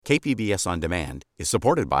KPBS On Demand is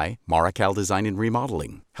supported by Marrokal Design and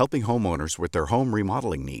Remodeling, helping homeowners with their home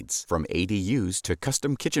remodeling needs. From ADUs to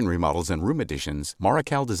custom kitchen remodels and room additions,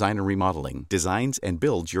 Marrokal Design and Remodeling designs and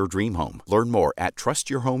builds your dream home. Learn more at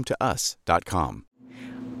trustyourhometous.com.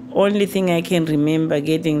 Only thing I can remember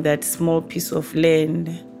getting that small piece of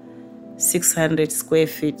land, 600 square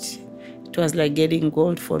feet. It was like getting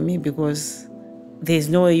gold for me because there's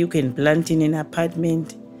no way you can plant in an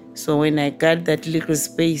apartment. So when I got that little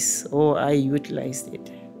space, I utilized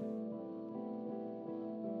it.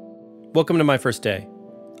 Welcome to My First Day.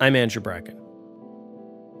 I'm Andrew Bracken.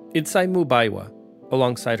 Idzai Mubaiwa,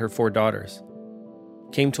 alongside her 4 daughters,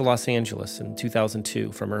 came to Los Angeles in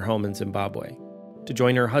 2002 from her home in Zimbabwe to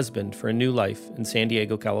join her husband for a new life in San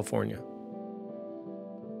Diego, California.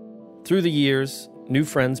 Through the years, new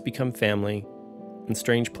friends become family, and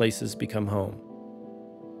strange places become home.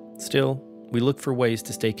 Still, we look for ways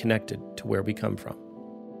to stay connected to where we come from.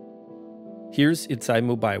 Here's Idzai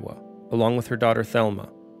Mubaiwa, along with her daughter Thelma,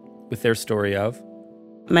 with their story of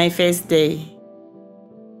my first day.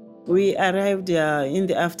 We arrived in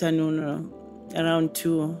the afternoon, around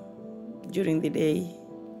 2 during the day.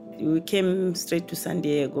 We came straight to San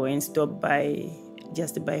Diego and stopped by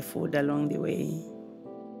just to buy food along the way.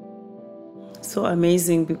 So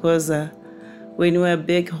amazing because when we're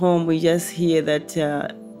back home, we just hear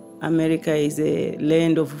that America is a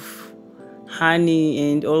land of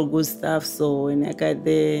honey and all good stuff. So when I got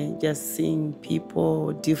there, just seeing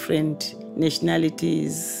people, different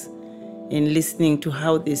nationalities, and listening to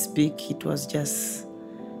how they speak, it was just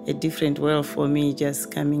a different world for me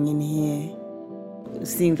just coming in here.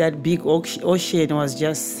 Seeing that big ocean was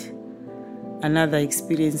just another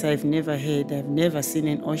experience I've never had. I've never seen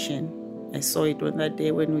an ocean. I saw it on that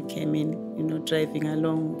day when we came in, driving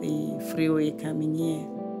along the freeway coming here.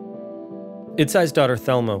 Idzai's daughter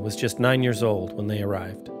Thelma was just 9 years old when they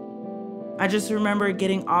arrived. I just remember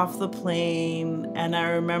getting off the plane, and I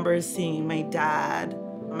remember seeing my dad.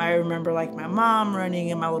 I remember my mom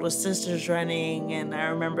running and my little sisters running, and I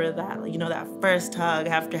remember that, that first hug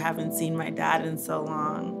after having seen my dad in so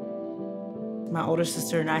long. My older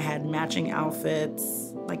sister and I had matching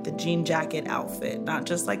outfits, like the jean jacket outfit, not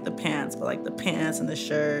just like the pants, but like the pants and the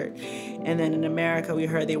shirt. And then in America, we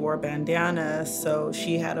heard they wore bandanas. So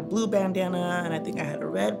she had a blue bandana, and I think I had a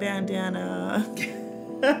red bandana.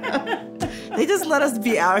 They just let us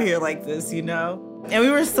be out here like this, And we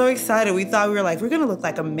were so excited. We thought we're going to look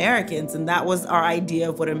like Americans. And that was our idea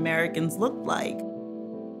of what Americans looked like.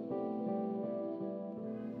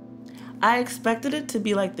 I expected it to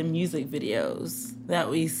be like the music videos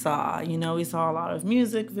that we saw. We saw a lot of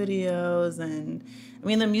music videos, and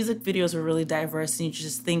the music videos were really diverse, and you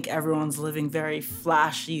just think everyone's living very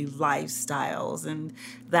flashy lifestyles, and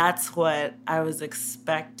that's what I was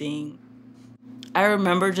expecting. I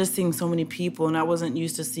remember just seeing so many people, and I wasn't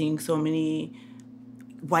used to seeing so many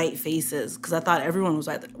white faces because I thought everyone was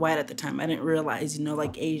white at the time. I didn't realize,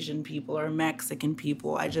 like Asian people or Mexican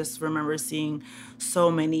people. I just remember seeing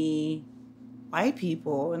so many white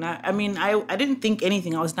people. And I didn't think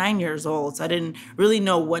anything. I was 9 years old, so I didn't really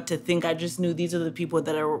know what to think. I just knew these are the people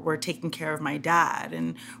that were taking care of my dad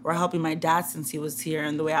and were helping my dad since he was here.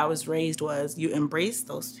 And the way I was raised was you embrace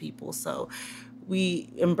those people. So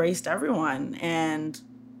we embraced everyone. And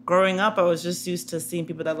growing up, I was just used to seeing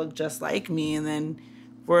people that looked just like me. And then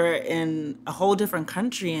we're in a whole different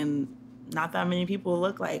country, and not that many people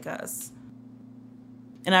look like us.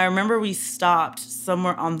 And I remember we stopped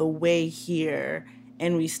somewhere on the way here,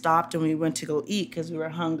 and we stopped and we went to go eat because we were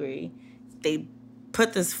hungry. They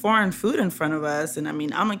put this foreign food in front of us, and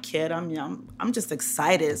I'm a kid. I'm just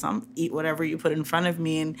excited, so I'm eat whatever you put in front of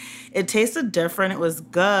me, and it tasted different. It was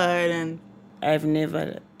good, and I've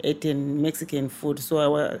never eaten Mexican food,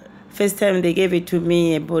 so first time they gave it to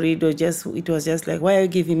me, a burrito, it was just like, why are you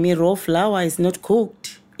giving me raw flour? It's not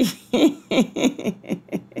cooked. The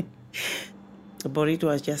burrito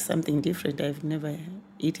was just something different I've never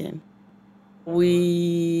eaten.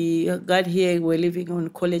 We got here, we're living on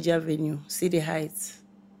College Avenue, City Heights.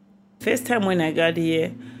 First time when I got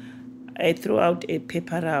here, I threw out a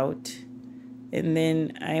paper route, and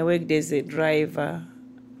then I worked as a driver.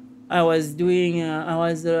 I was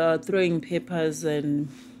throwing papers in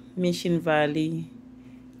Mission Valley,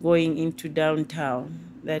 going into downtown,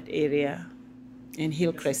 that area, and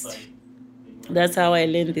Hillcrest. That's how I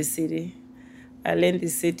learned the city. I learned the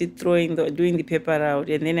city doing the paper route,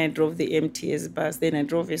 and then I drove the MTS bus, then I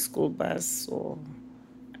drove a school bus. So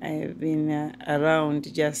I've been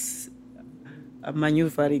around just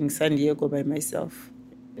maneuvering San Diego by myself.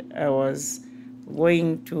 I was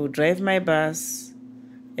going to drive my bus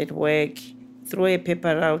at work, throw a paper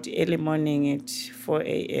out early morning at 4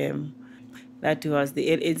 a.m. That was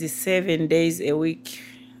it's a 7 days a week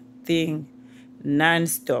thing,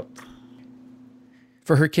 non-stop.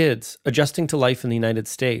 For her kids, adjusting to life in the United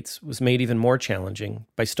States was made even more challenging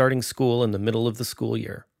by starting school in the middle of the school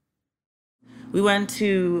year. We went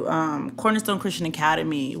to Cornerstone Christian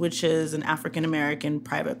Academy, which is an African-American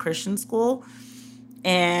private Christian school.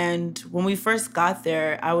 And when we first got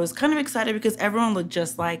there, I was kind of excited because everyone looked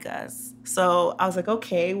just like us. So I was like,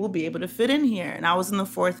 okay, we'll be able to fit in here. And I was in the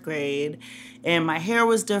 4th grade, and my hair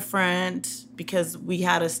was different because we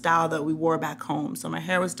had a style that we wore back home. So my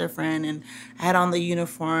hair was different, and I had on the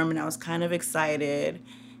uniform, and I was kind of excited.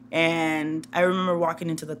 And I remember walking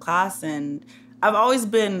into the class, and I've always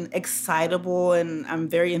been excitable, and I'm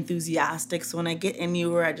very enthusiastic. So when I get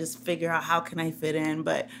anywhere, I just figure out how can I fit in.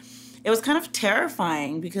 But it was kind of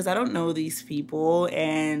terrifying because I don't know these people,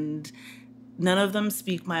 and none of them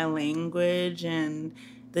speak my language. And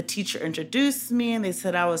the teacher introduced me, and they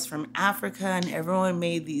said I was from Africa, and everyone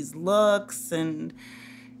made these looks, and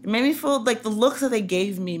it made me feel like the looks that they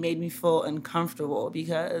gave me made me feel uncomfortable,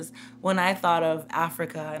 because when I thought of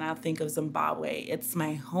Africa and I think of Zimbabwe, it's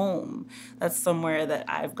my home. That's somewhere that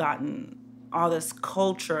I've gotten all this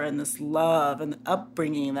culture and this love and the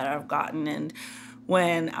upbringing that I've gotten. And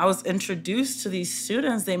when I was introduced to these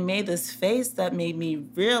students, they made this face that made me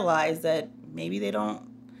realize that maybe they don't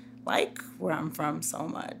like where I'm from so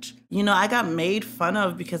much. You know, I got made fun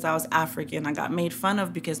of because I was African. I got made fun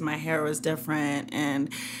of because my hair was different.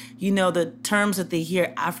 And, you know, the terms that they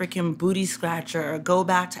hear, African booty scratcher, or go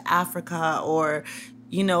back to Africa, or,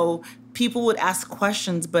 you know, people would ask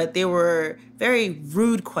questions, but they were very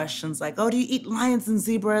rude questions, like, oh, do you eat lions and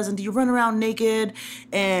zebras, and do you run around naked?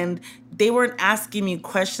 And they weren't asking me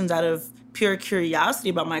questions out of pure curiosity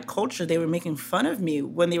about my culture. They were making fun of me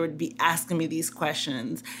when they would be asking me these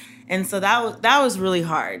questions. And so that was really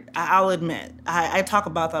hard. I'll admit. I talk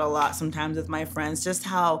about that a lot sometimes with my friends, just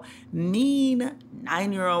how mean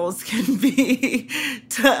 9-year-olds can be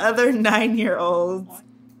to other 9-year-olds.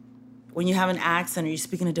 When you have an accent or you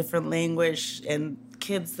speak in a different language, and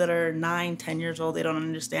kids that are 9, 10 years old, they don't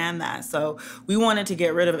understand that. So we wanted to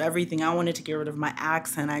get rid of everything. I wanted to get rid of my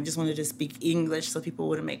accent. I just wanted to speak English so people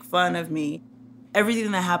wouldn't make fun of me.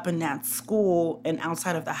 Everything that happened at school and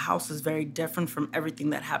outside of the house was very different from everything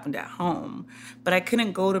that happened at home. But I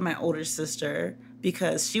couldn't go to my older sister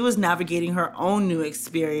because she was navigating her own new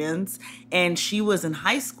experience, and she was in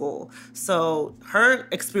high school. So her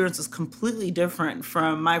experience was completely different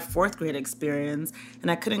from my 4th grade experience.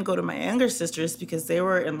 And I couldn't go to my younger sisters because they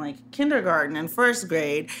were in like kindergarten and 1st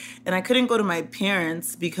grade. And I couldn't go to my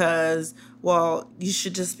parents because, well, you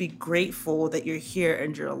should just be grateful that you're here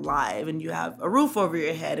and you're alive and you have a roof over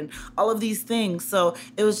your head and all of these things. So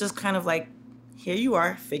it was just kind of like, here you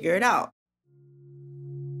are, figure it out.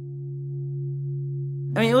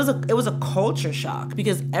 I mean, it was a culture shock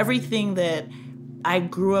because everything that I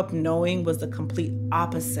grew up knowing was the complete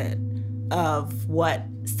opposite of what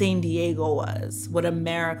San Diego was, what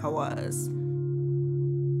America was.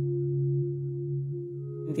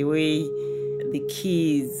 The way the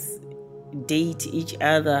kids date each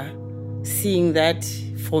other, seeing that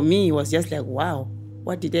for me was just like, wow,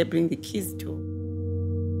 what did they bring the kids to?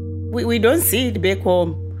 We don't see it back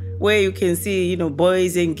home, where you can see, you know,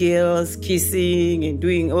 boys and girls kissing and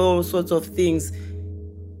doing all sorts of things.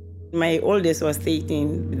 My oldest was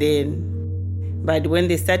 13 then, but when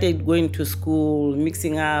they started going to school,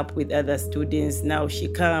 mixing up with other students, now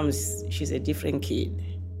she's a different kid.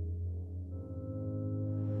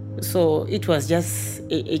 So it was just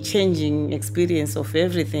a changing experience of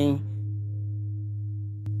everything.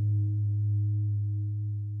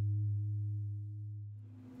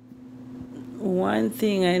 One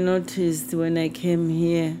thing I noticed when I came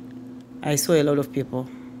here, I saw a lot of people,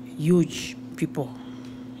 huge people,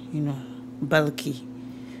 you know, bulky,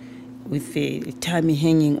 with a tummy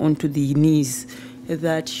hanging onto the knees.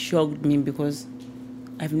 That shocked me because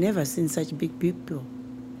I've never seen such big people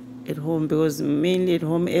at home, because mainly at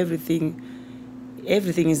home everything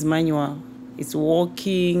is manual. It's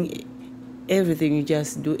walking, everything you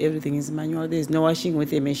just do, everything is manual. There's no washing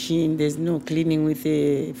with a machine, there's no cleaning with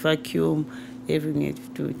a vacuum, everything you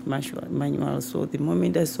do it manual. So the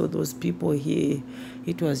moment I saw those people here,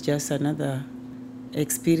 it was just another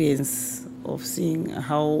experience of seeing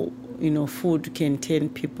how, you know, food can turn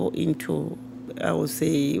people into, I would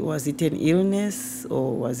say, was it an illness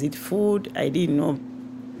or was it food? I didn't know.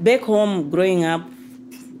 Back home, growing up,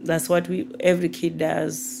 that's what every kid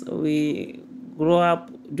does. We grow up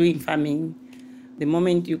doing farming. The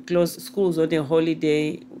moment you close schools on a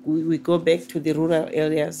holiday, we go back to the rural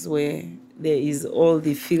areas where there is all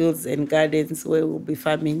the fields and gardens where we'll be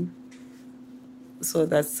farming. So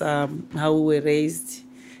that's how we were raised.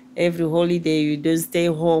 Every holiday, we don't stay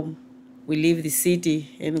home. We leave the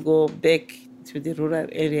city and go back to the rural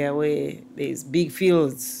area where there's big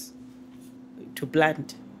fields to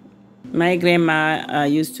plant. My grandma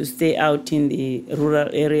used to stay out in the rural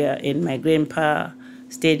area, and my grandpa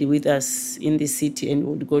stayed with us in the city and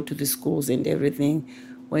would go to the schools and everything.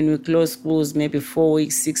 When we close schools, maybe 4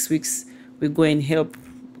 weeks, 6 weeks, we go and help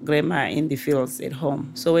grandma in the fields at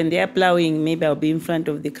home. So when they are plowing, maybe I'll be in front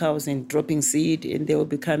of the cows and dropping seed, and they will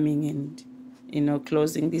be coming and,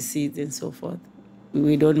 closing the seeds and so forth.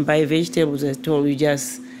 We don't buy vegetables at all. We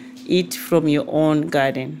just eat from your own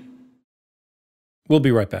garden. We'll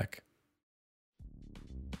be right back.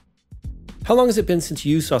 How long has it been since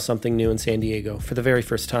you saw something new in San Diego for the very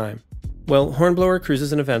first time? Well, Hornblower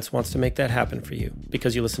Cruises and Events wants to make that happen for you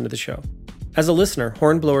because you listen to the show. As a listener,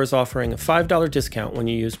 Hornblower is offering a $5 discount when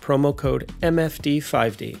you use promo code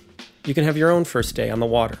MFD5D. You can have your own first day on the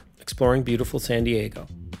water, exploring beautiful San Diego.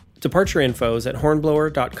 Departure info is at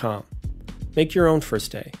hornblower.com. Make your own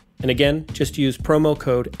first day. And again, just use promo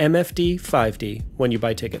code MFD5D when you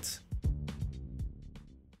buy tickets.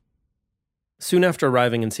 Soon after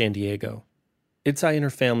arriving in San Diego, Itzai and her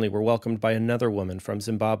family were welcomed by another woman from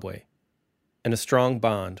Zimbabwe, and a strong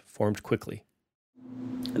bond formed quickly.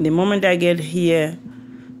 The moment I get here,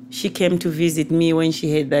 she came to visit me when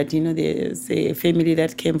she had that, there's a family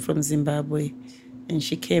that came from Zimbabwe, and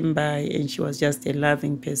she came by, and she was just a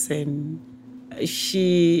loving person.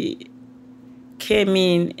 She came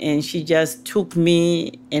in, and she just took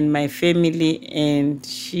me and my family, and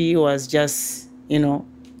she was just,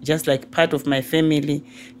 just like part of my family.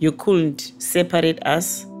 You couldn't separate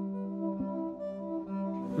us.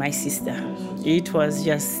 My sister, it was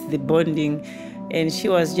just the bonding, and she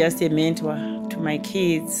was just a mentor to my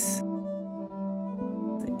kids.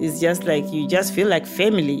 It's just like you just feel like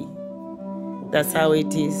family. That's how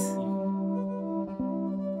it is.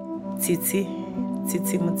 Tsitsi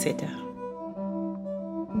Mutseta.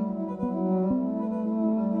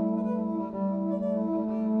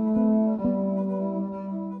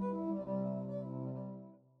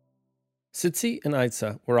 Tsitsi and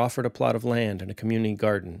Itzai were offered a plot of land and a community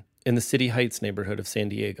garden in the City Heights neighborhood of San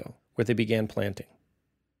Diego, where they began planting.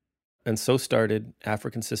 And so started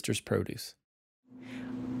African Sisters Produce.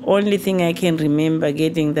 Only thing I can remember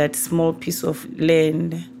getting that small piece of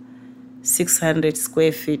land, 600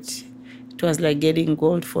 square feet. It was like getting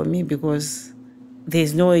gold for me because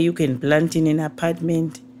there's no way you can plant in an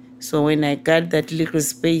apartment. So when I got that little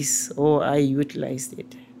space, I utilized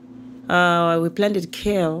it. We planted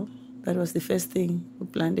kale. That was the first thing we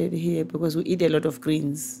planted here because we eat a lot of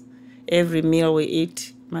greens. Every meal we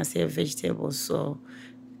eat must have vegetables. So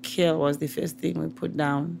kale was the first thing we put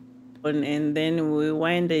down. And then we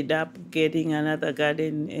winded up getting another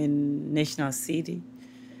garden in National City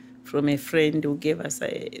from a friend who gave us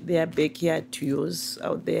their backyard to use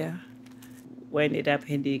out there. We ended up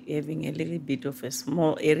having a little bit of a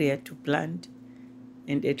small area to plant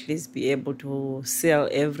and at least be able to sell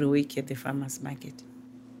every week at the farmer's market.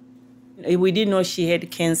 We didn't know she had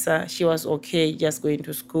cancer. She was okay, just going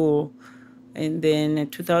to school. And then in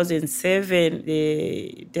 2007,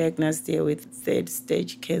 they diagnosed her with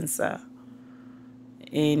third-stage cancer.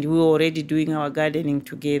 And we were already doing our gardening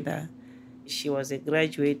together. She was a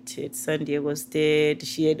graduate at San Diego State.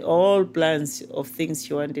 She had all plans of things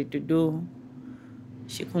she wanted to do.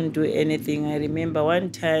 She couldn't do anything. I remember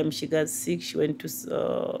one time she got sick. She went to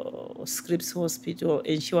Scripps Hospital,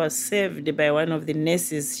 and she was saved by one of the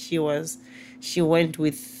nurses. She went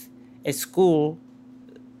with a school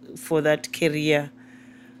for that career.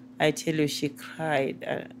 I tell you, she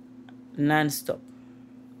cried nonstop,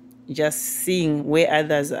 just seeing where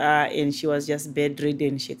others are, and she was just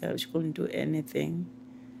bedridden. She couldn't do anything.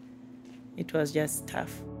 It was just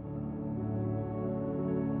tough.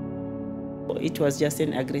 It was just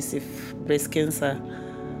an aggressive breast cancer.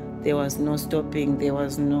 There was no stopping. There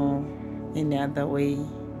was no any other way.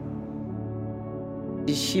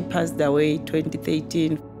 She passed away in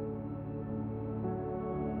 2013.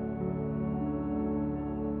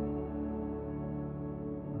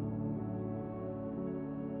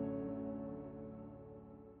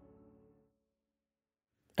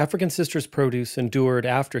 African Sisters Produce endured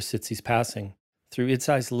after Tsitsi's passing through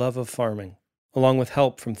Itzai's love of farming, along with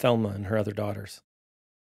help from Thelma and her other daughters.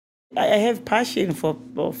 I have passion for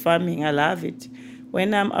farming. I love it.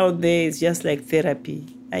 When I'm out there, it's just like therapy.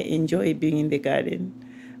 I enjoy being in the garden.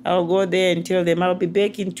 I'll go there and tell them I'll be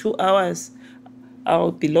back in 2 hours.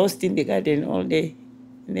 I'll be lost in the garden all day,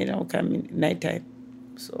 and then I'll come in nighttime.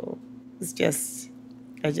 So it's just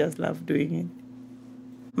I just love doing it.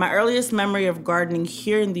 My earliest memory of gardening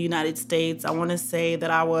here in the United States, I want to say that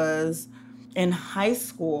I was in high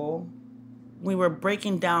school. We were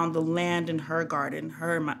breaking down the land in her garden,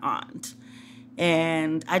 her and my aunt.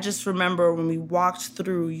 And I just remember when we walked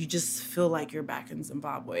through, you just feel like you're back in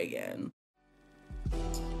Zimbabwe again.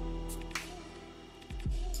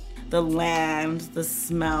 The land, the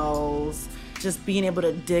smells, just being able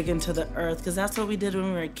to dig into the earth, because that's what we did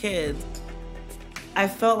when we were kids. I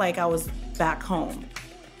felt like I was back home.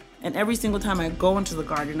 And every single time I go into the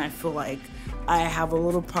garden, I feel like I have a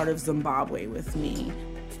little part of Zimbabwe with me.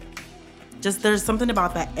 Just there's something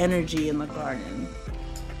about that energy in the garden.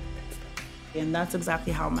 And that's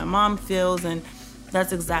exactly how my mom feels, and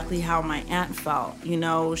that's exactly how my aunt felt. You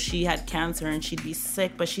know, she had cancer and she'd be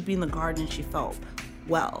sick, but she'd be in the garden and she felt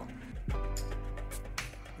well.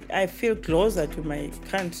 I feel closer to my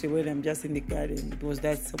country when I'm just in the garden, because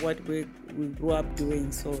that's what we grew up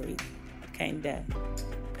doing, so it kind of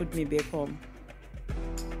put me back home.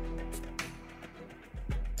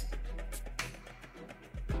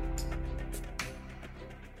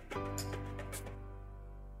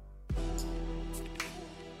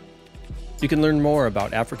 You can learn more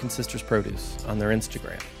about African Sisters Produce on their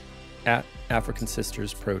Instagram,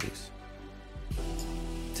 @AfricanSistersProduce.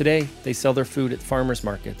 Today, they sell their food at farmers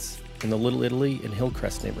markets in the Little Italy and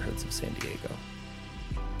Hillcrest neighborhoods of San Diego.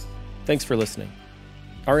 Thanks for listening.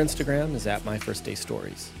 Our Instagram is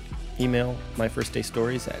 @MyFirstDayStories. Email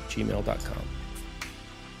myfirstdaystories@gmail.com.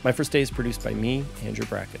 My First Day is produced by me, Andrew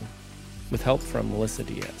Bracken, with help from Melissa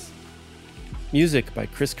Diaz. Music by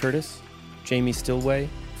Chris Curtis, Jamie Stillway,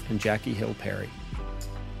 and Jackie Hill Perry.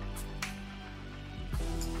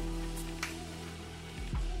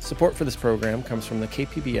 Support for this program comes from the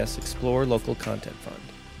KPBS Explore Local Content Fund,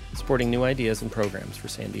 supporting new ideas and programs for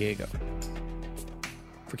San Diego.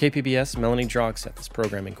 For KPBS, Melanie Drogset is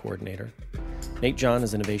Programming Coordinator. Nate John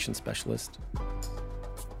is Innovation Specialist.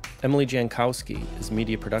 Emily Jankowski is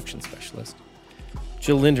Media Production Specialist.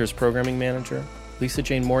 Jill Linder is Programming Manager. Lisa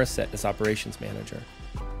Jane Morissette is Operations Manager.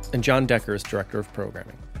 And John Decker is Director of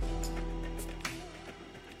Programming.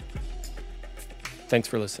 Thanks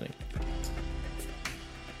for listening.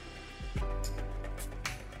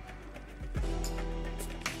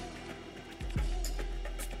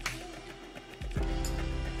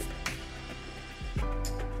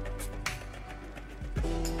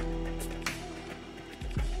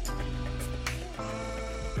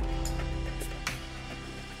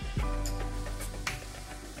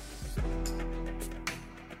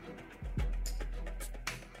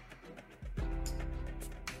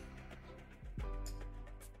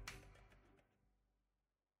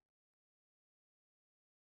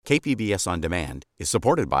 KPBS On Demand is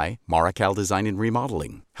supported by Marrokal Design and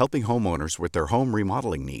Remodeling, helping homeowners with their home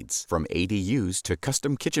remodeling needs. From ADUs to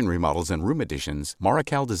custom kitchen remodels and room additions,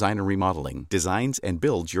 Marrokal Design and Remodeling designs and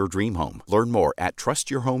builds your dream home. Learn more at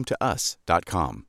trustyourhometous.com.